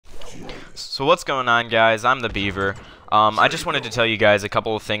So what's going on, guys? I'm the Beaver. I just wanted to tell you guys a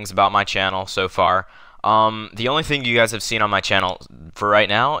couple of things about my channel so far. The only thing you guys have seen on my channel for right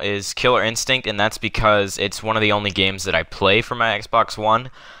now is Killer Instinct, and that's because it's one of the only games that I play for my Xbox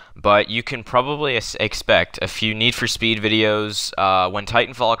One. But you can probably expect a few Need for Speed videos. When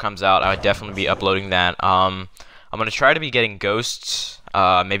Titanfall comes out, I would definitely be uploading that. I'm going to try to be getting Ghosts,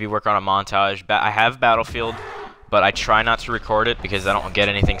 maybe work on a montage. I have Battlefield, but I try not to record it because I don't get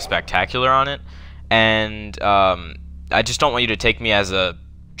anything spectacular on it. And I just don't want you to take me as a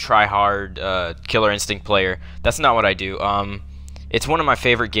try-hard Killer Instinct player. That's not what I do. It's one of my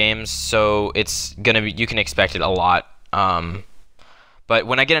favorite games, so it's gonna be, you can expect it a lot. But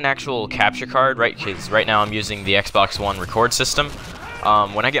when I get an actual capture card, right, because right now I'm using the Xbox One record system,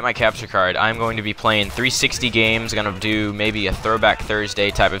 when I get my capture card, I'm going to be playing 360 games. I'm going to do maybe a Throwback Thursday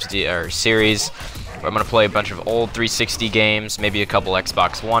type of series, where I'm going to play a bunch of old 360 games, maybe a couple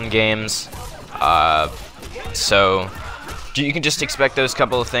Xbox One games. So you can just expect those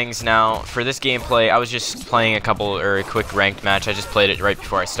couple of things. Now, for this gameplay, I was just playing a quick ranked match. I just played it right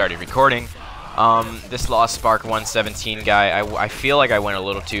before I started recording. This Lost Spark 117 guy, I feel like I went a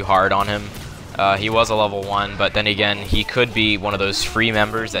little too hard on him. He was a level 1, but then again, he could be one of those free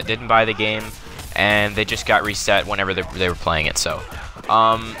members that didn't buy the game, and they just got reset whenever they were playing it, so.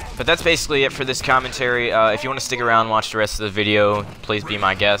 But that's basically it for this commentary. If you want to stick around and watch the rest of the video, please be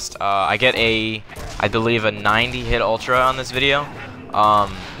my guest. I get I believe a 90 hit ultra on this video.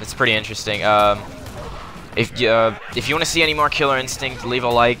 It's pretty interesting. If you want to see any more Killer Instinct, leave a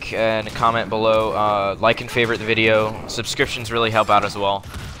like and a comment below. Like and favorite the video. Subscriptions really help out as well.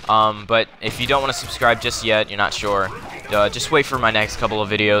 But if you don't want to subscribe just yet, you're not sure, just wait for my next couple of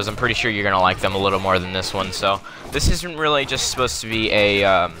videos. I'm pretty sure you're going to like them a little more than this one. So this isn't really just supposed to be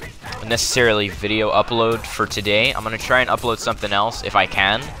a necessarily video upload for today. I'm going to try and upload something else if I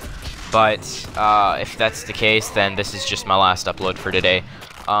can. But if that's the case, then this is just my last upload for today.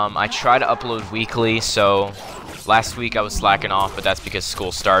 I try to upload weekly, so last week I was slacking off, but that's because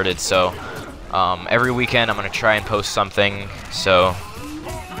school started. So every weekend I'm going to try and post something. So,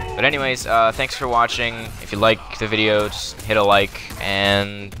 but anyways, thanks for watching. If you like the video, just hit a like,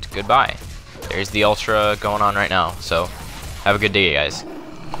 and goodbye. There's the Ultra going on right now, so have a good day, guys.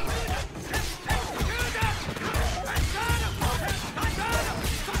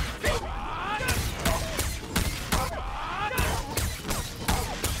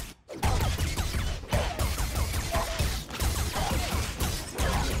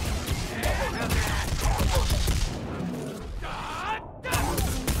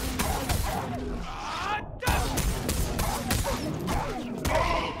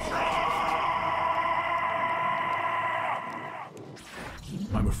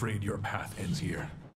 I'm afraid your path ends here.